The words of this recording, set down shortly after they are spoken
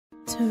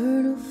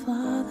Eternal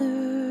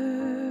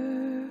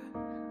Father,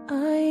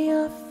 I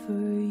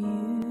offer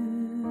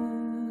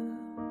you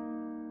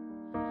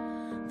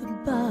the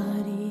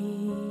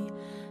body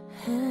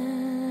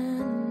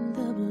and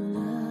the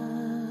blood.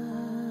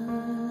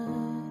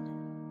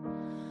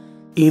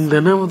 In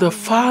the name of the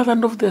Father,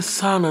 and of the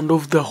Son, and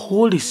of the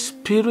Holy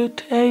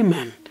Spirit,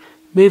 amen.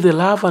 May the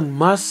love and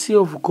mercy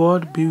of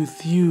God be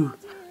with you.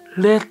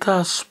 Let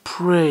us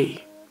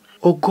pray.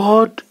 O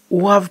God,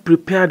 who have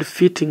prepared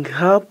fitting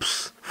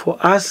helps for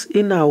us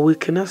in our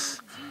weakness,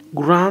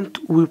 grant,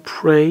 we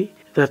pray,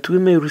 that we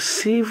may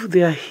receive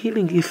their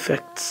healing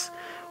effects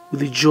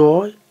with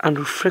joy and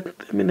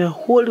reflect them in a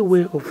holy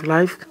way of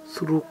life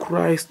through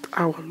Christ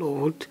our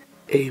Lord.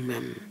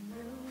 Amen.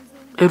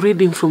 A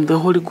reading from the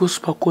Holy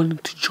Gospel according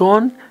to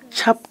John,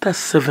 chapter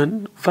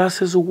 7,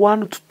 verses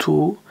 1 to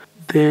 2,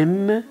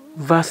 then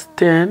verse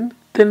 10,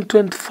 then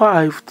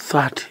 25 to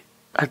 30.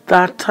 At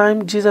that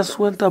time Jesus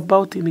went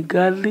about in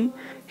Galilee.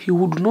 He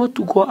would not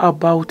go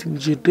about in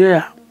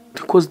Judea,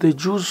 because the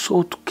Jews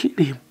sought to kill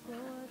him.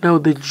 Now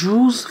the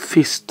Jews'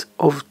 feast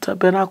of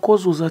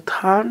tabernacles was at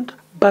hand,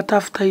 but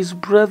after his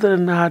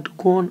brethren had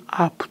gone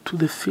up to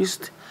the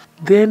feast,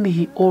 then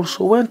he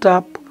also went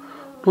up,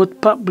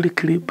 not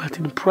publicly but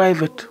in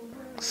private.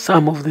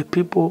 Some of the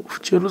people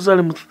of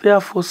Jerusalem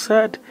therefore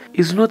said,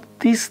 "Is not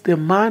this the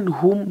man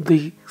whom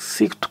they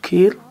seek to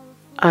kill?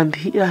 And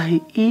here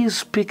he is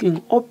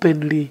speaking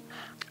openly,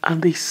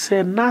 and they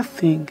say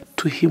nothing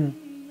to him.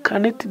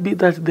 Can it be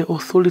that the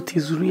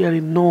authorities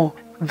really know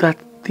that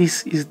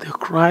this is the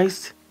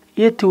Christ?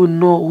 Yet we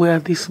know where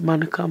this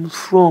man comes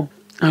from,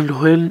 and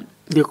when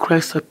the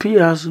Christ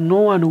appears,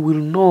 no one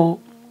will know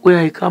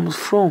where he comes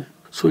from."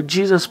 So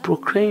Jesus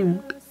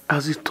proclaimed,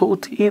 as he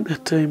taught in the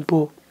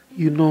temple,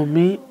 "You know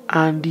me,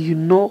 and you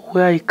know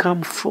where I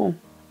come from,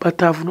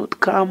 but I have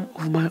not come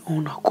of my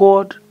own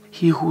accord.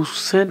 He who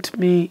sent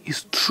me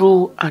is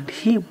true, and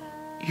him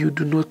you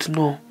do not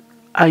know.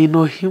 I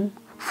know him,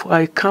 for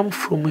I come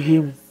from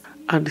him,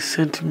 and he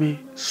sent me."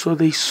 So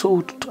they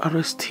sought to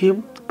arrest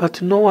him,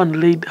 but no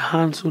one laid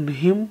hands on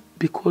him,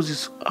 because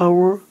his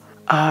hour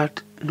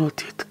had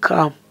not yet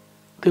come.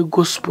 The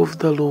Gospel of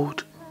the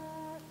Lord.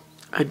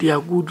 My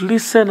dear good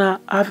listener,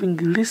 having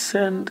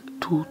listened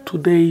to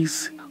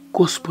today's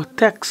Gospel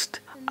text,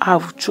 I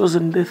have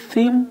chosen the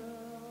theme,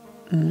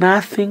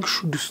 "Nothing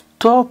should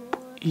stop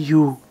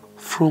you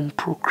from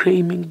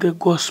proclaiming the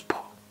Gospel."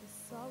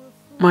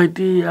 My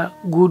dear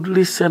good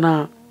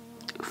listener,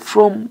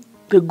 from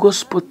the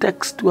Gospel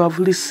text we have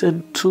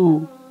listened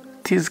to,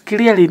 it is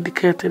clearly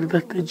indicated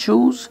that the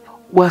Jews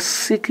were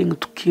seeking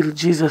to kill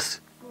Jesus.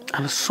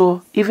 And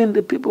so even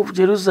the people of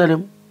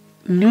Jerusalem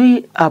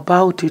knew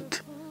about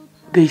it.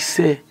 They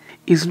say,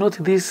 "Is not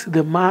this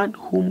the man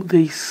whom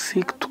they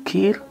seek to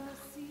kill?"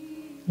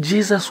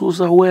 Jesus was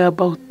aware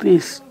about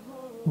this.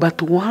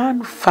 But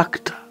one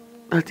factor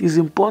that is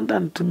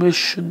important to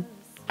mention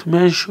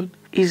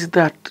is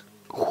that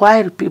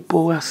while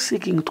people were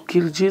seeking to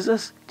kill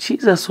Jesus,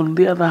 Jesus, on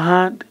the other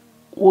hand,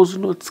 was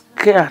not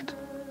scared.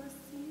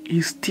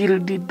 He still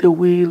did the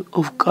will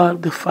of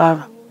God the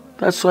Father.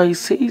 That's why he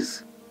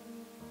says,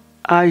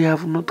 "I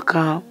have not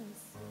come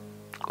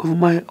of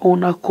my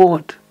own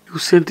accord. You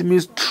sent me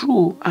is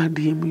true, and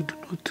him you do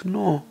not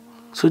know."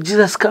 So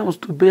Jesus comes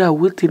to bear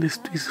witness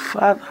to his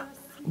Father,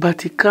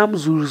 but he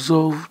comes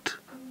resolved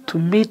to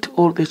meet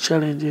all the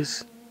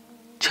challenges.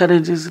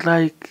 Challenges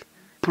like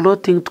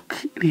plotting to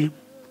kill him.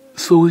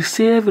 So we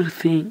see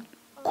everything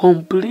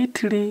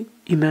completely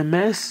in a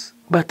mess,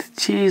 but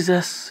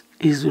Jesus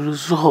is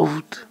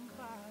resolved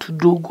to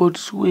do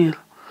God's will,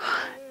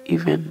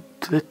 even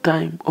to the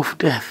time of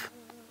death.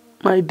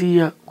 My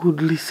dear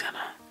good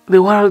listener,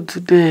 the world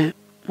today,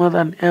 more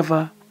than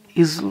ever,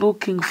 is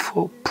looking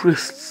for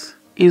priests,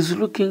 is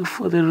looking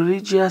for the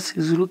religious,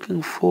 is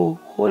looking for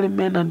holy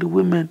men and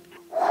women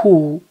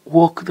who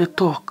walk the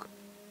talk.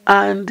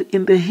 And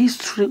in the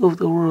history of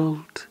the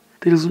world,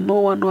 there is no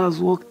one who has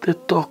walked the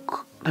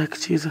talk like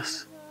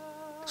Jesus.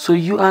 So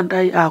you and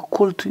I are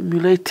called to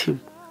emulate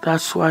him.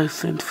 That's why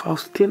St.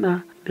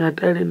 Faustina, in her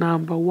diary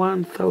number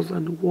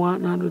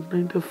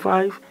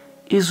 1195,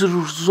 is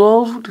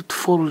resolved to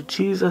follow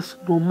Jesus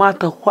no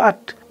matter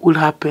what will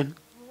happen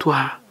to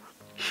her.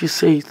 She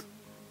says,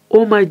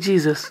 "Oh my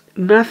Jesus,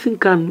 nothing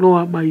can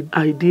lower my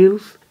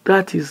ideals,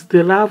 that is,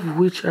 the love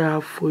which I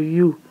have for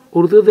you.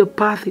 Although the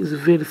path is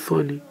very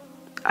thorny,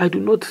 I do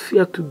not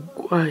fear to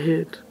go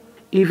ahead.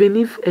 Even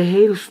if a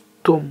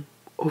hailstorm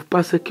of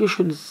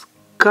persecutions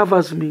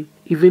covers me,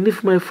 even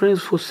if my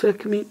friends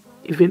forsake me,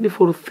 even if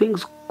all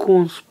things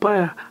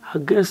conspire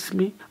against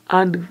me,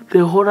 and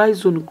the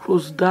horizon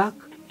grows dark,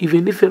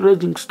 even if a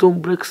raging storm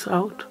breaks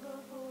out,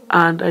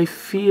 and I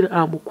feel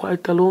I'm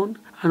quite alone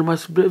and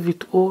must brave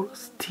it all,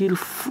 still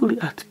fully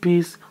at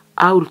peace,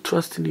 I will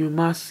trust in your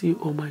mercy,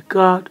 O my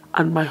God,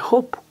 and my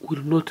hope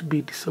will not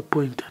be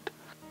disappointed."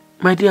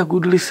 My dear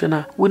good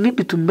listener, we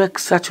need to make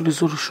such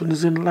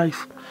resolutions in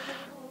life.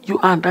 You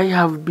and I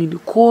have been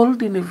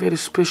called in a very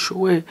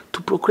special way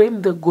to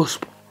proclaim the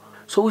gospel.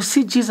 So we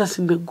see Jesus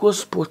in the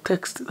gospel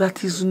text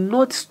that is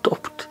not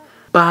stopped.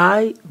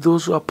 by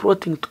those who are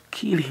plotting to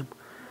kill him,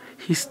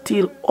 he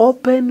still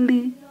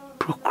openly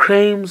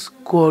proclaims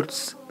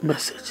God's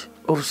message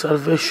of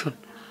salvation.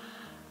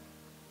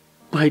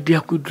 My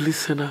dear good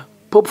listener,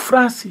 Pope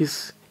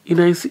Francis, in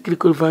an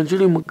encyclical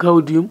Evangelium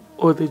Gaudium,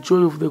 or the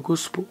Joy of the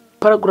Gospel,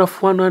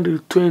 paragraph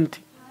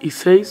 120, he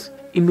says,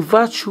 in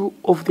virtue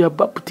of their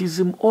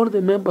baptism, all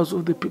the members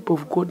of the people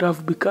of God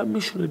have become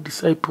missionary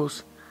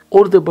disciples.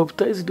 All the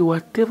baptized,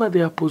 whatever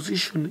their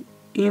position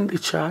in the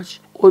church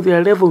or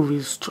their level of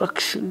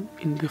instruction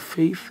in the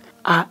faith,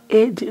 are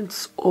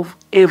agents of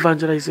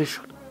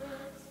evangelization.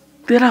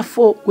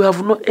 Therefore, we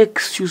have no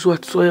excuse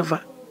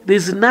whatsoever. There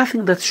is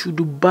nothing that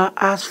should bar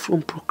us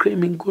from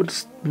proclaiming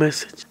God's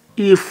message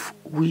if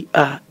we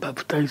are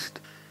baptized.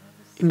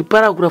 In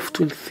paragraph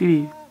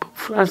 23, Pope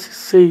Francis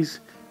says,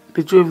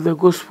 the joy of the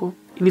gospel,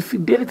 in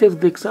fidelity to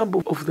the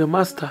example of the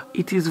Master,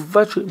 it is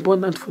virtually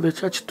important for the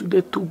church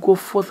today to go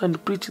forth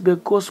and preach the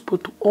gospel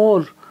to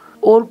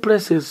all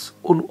places,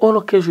 on all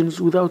occasions,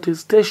 without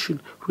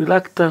hesitation,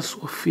 reluctance,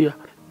 or fear.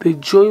 The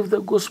joy of the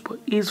gospel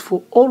is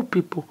for all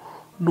people.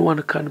 No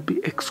one can be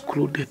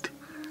excluded.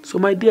 So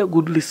my dear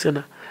good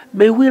listener,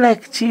 may we,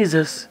 like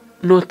Jesus,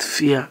 not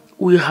fear.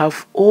 We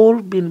have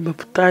all been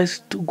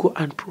baptized to go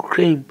and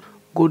proclaim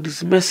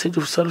God's message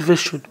of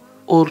salvation,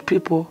 all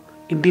people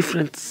in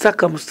different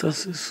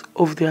circumstances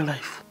of their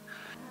life.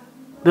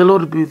 The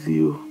Lord be with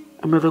you,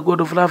 and may the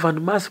God of love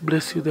and mercy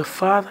bless you, the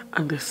Father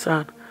and the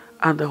Son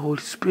and the Holy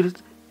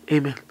Spirit.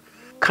 Amen.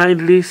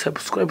 Kindly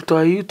subscribe to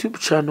our YouTube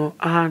channel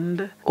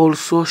and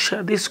also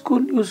share this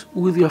good news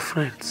with your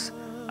friends.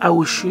 I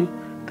wish you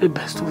the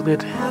best of the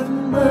day. Have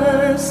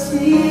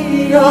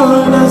mercy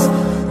on us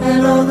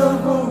and on the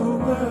whole